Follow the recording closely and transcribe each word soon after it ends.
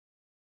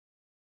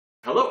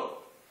Hello!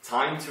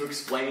 Time to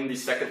explain the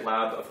second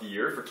lab of the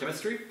year for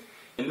chemistry.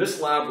 In this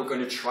lab, we're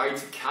going to try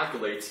to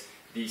calculate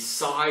the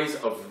size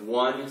of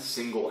one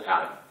single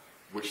atom,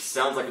 which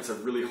sounds like it's a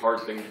really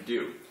hard thing to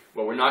do.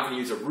 Well, we're not going to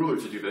use a ruler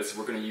to do this.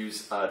 We're going to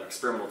use an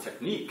experimental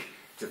technique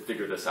to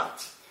figure this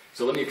out.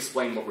 So let me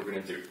explain what we're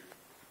going to do.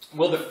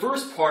 Well, the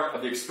first part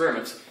of the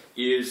experiment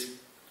is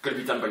going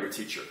to be done by your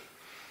teacher.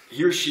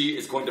 He or she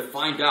is going to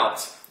find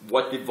out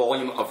what the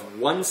volume of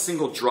one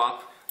single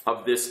drop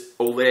of this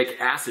oleic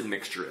acid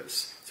mixture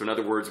is. So in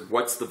other words,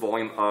 what's the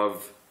volume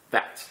of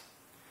that?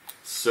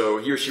 So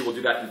he or she will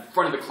do that in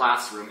front of the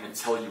classroom and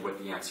tell you what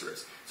the answer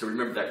is. So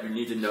remember that you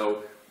need to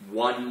know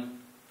one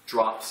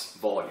drop's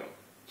volume.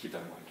 Keep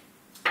that in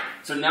mind.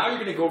 So now you're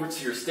going to go over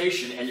to your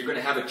station and you're going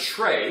to have a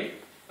tray,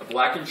 a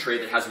blackened tray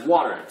that has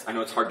water in it. I know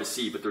it's hard to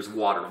see, but there's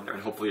water in there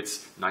and hopefully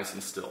it's nice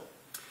and still.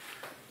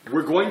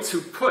 We're going to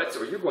put,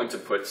 or you're going to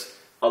put,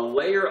 a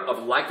layer of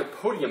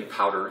lycopodium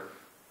powder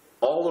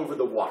all over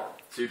the water.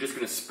 So you're just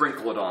going to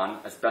sprinkle it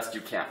on as best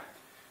you can.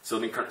 So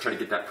let me try to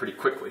get that pretty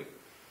quickly.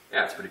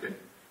 Yeah, it's pretty good.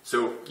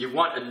 So you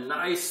want a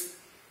nice,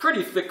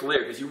 pretty thick layer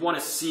because you want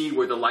to see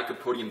where the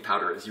lycopodium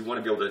powder is. You want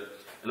to be able to,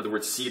 in other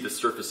words, see the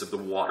surface of the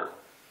water.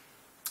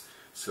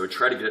 So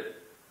try to get it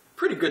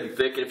pretty good and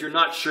thick. And if you're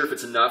not sure if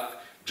it's enough,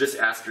 just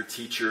ask your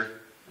teacher,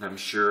 and I'm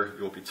sure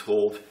you'll be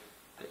told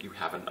that you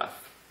have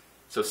enough.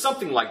 So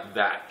something like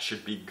that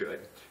should be good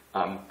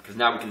because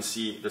now we can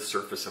see the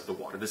surface of the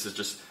water. This is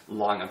just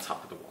lying on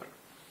top of the water.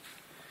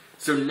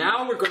 So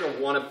now we're going to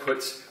want to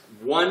put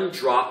one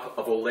drop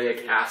of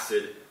oleic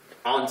acid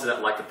onto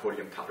that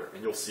lycopodium powder,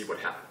 and you'll see what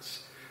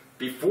happens.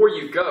 Before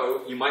you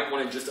go, you might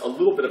want to just a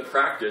little bit of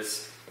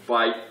practice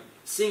by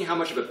seeing how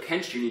much of a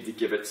pinch you need to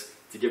give it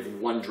to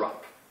give one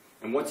drop.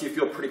 And once you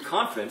feel pretty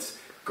confident,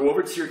 go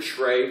over to your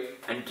tray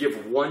and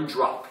give one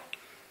drop.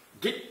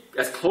 Get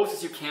as close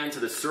as you can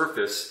to the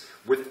surface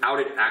without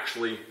it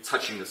actually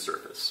touching the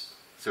surface.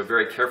 So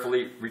very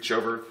carefully reach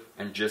over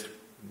and just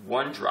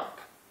one drop.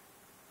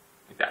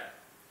 Like that.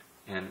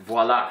 And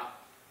voila,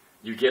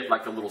 you get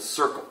like a little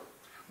circle.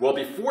 Well,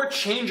 before it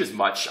changes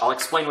much, I'll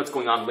explain what's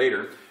going on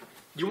later.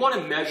 You want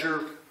to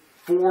measure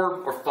 4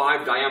 or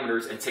 5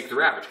 diameters and take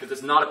their average because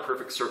it's not a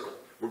perfect circle.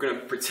 We're going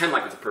to pretend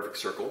like it's a perfect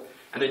circle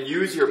and then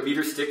use your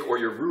meter stick or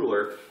your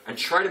ruler and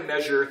try to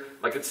measure,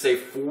 like let's say,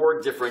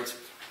 4 different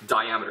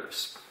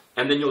diameters.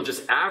 And then you'll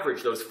just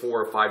average those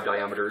 4 or 5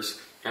 diameters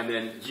and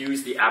then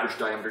use the average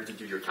diameter to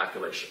do your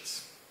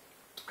calculations.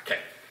 Okay,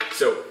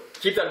 so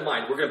keep that in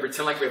mind. We're going to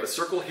pretend like we have a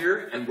circle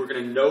here, and we're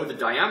going to know the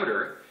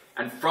diameter,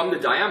 and from the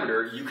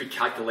diameter, you could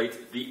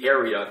calculate the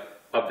area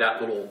of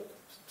that little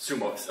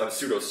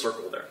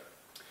pseudo-circle there.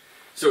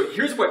 So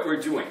here's what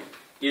we're doing,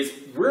 is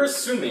we're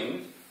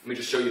assuming, let me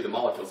just show you the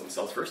molecules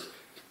themselves first.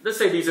 Let's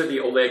say these are the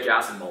oleic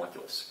acid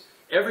molecules.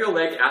 Every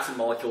oleic acid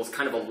molecule is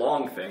kind of a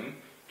long thing,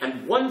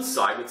 and one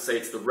side, let's say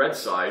it's the red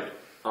side,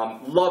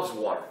 loves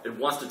water. It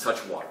wants to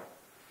touch water.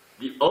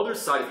 The other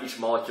side of each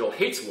molecule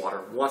hates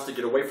water, wants to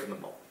get away from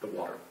the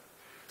water.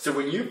 So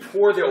when you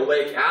pour the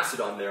oleic acid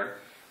on there,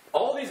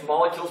 all these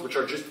molecules, which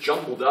are just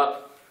jumbled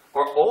up,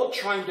 are all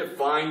trying to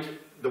find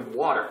the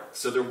water.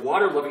 So their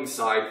water-loving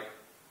side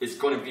is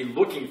going to be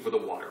looking for the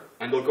water.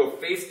 And they'll go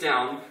face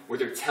down where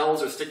their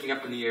tails are sticking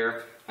up in the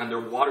air and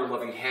their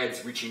water-loving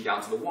heads reaching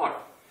down to the water.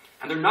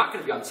 And they're not going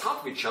to be on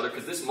top of each other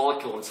because this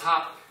molecule on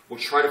top will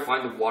try to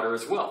find the water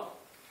as well.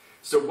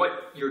 So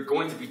what you're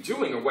going to be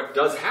doing, or what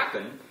does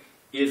happen,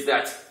 is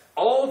that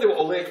all the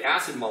oleic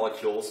acid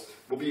molecules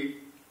will be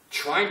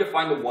trying to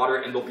find the water,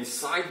 and they'll be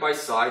side by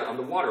side on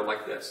the water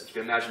like this. You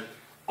can imagine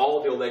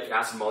all the oleic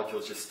acid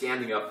molecules just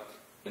standing up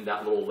in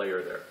that little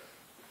layer there.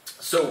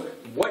 So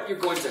what you're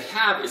going to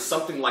have is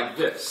something like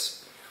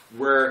this,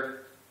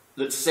 where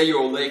let's say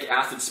your oleic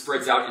acid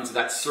spreads out into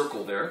that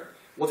circle there.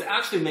 Well, it's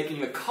actually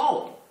making a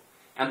column,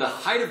 and the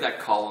height of that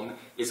column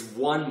is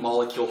 1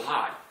 molecule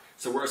high.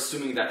 So we're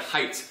assuming that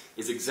height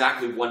is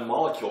exactly 1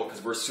 molecule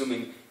because we're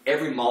assuming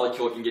every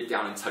molecule can get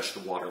down and touch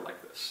the water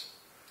like this.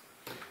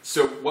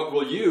 So what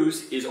we'll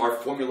use is our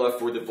formula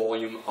for the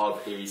volume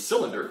of a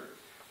cylinder,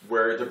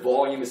 where the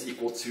volume is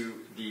equal to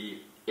the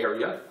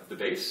area of the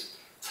base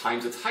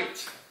times its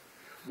height.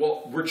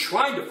 Well, we're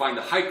trying to find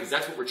the height because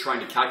that's what we're trying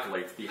to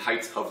calculate, the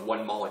height of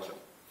 1 molecule.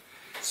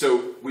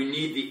 So we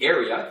need the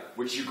area,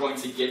 which you're going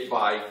to get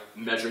by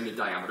measuring the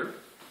diameter.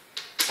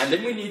 And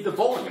then we need the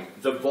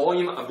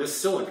volume of this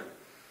cylinder.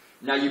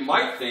 Now you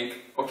might think,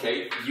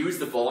 okay, use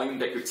the volume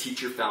that your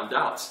teacher found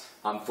out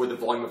for the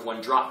volume of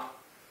 1 drop.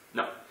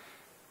 No.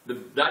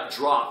 That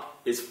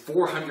drop is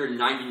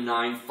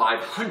 499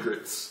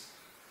 500ths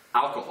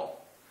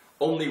alcohol.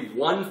 Only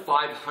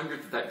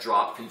 1/500th of that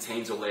drop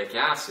contains oleic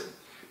acid.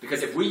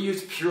 Because if we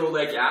use pure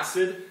oleic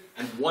acid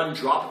and 1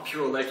 drop of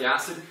pure oleic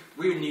acid,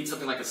 we would need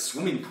something like a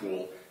swimming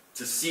pool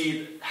to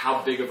see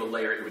how big of a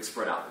layer it would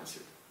spread out into.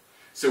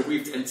 So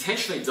we've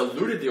intentionally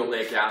diluted the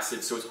oleic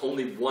acid so it's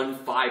only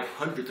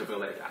 1/500th of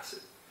oleic acid.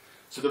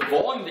 So the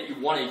volume that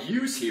you want to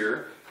use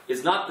here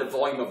is not the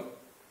volume of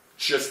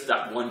just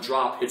that 1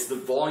 drop, it's the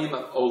volume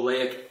of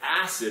oleic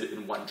acid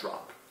in 1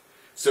 drop.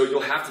 So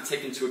you'll have to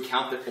take into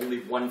account that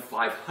only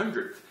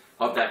 1/500th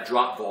of that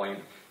drop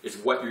volume is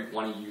what you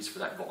want to use for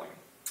that volume.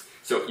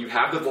 So you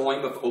have the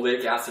volume of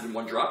oleic acid in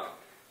one drop.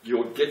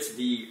 You'll get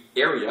the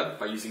area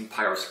by using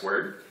pi r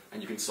squared,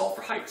 and you can solve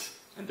for height.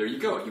 And there you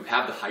go. You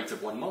have the height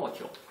of one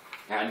molecule.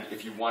 And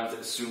if you wanted to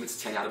assume it's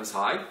 10 atoms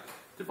high,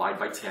 divide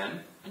by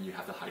 10, and you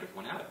have the height of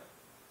one atom.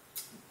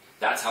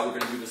 That's how we're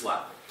going to do this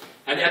lab.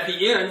 And at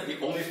the end, the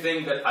only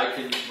thing that I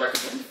can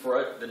recommend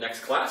for the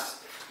next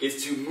class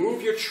is to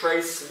move your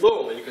tray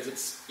slowly, because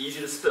it's easy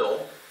to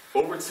spill,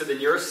 over to the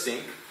nearest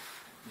sink,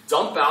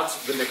 dump out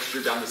the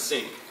mixture down the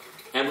sink,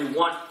 and we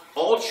want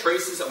all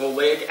traces of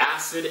oleic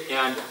acid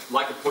and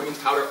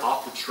lycopodium powder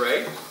off the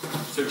tray.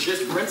 So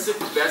just rinse it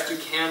the best you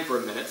can for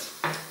a minute,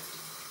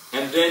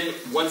 and then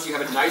once you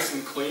have it nice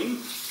and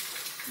clean,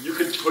 you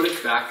can put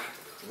it back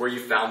where you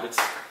found it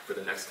for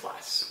the next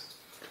class.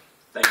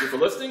 Thank you for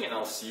listening, and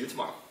I'll see you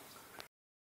tomorrow.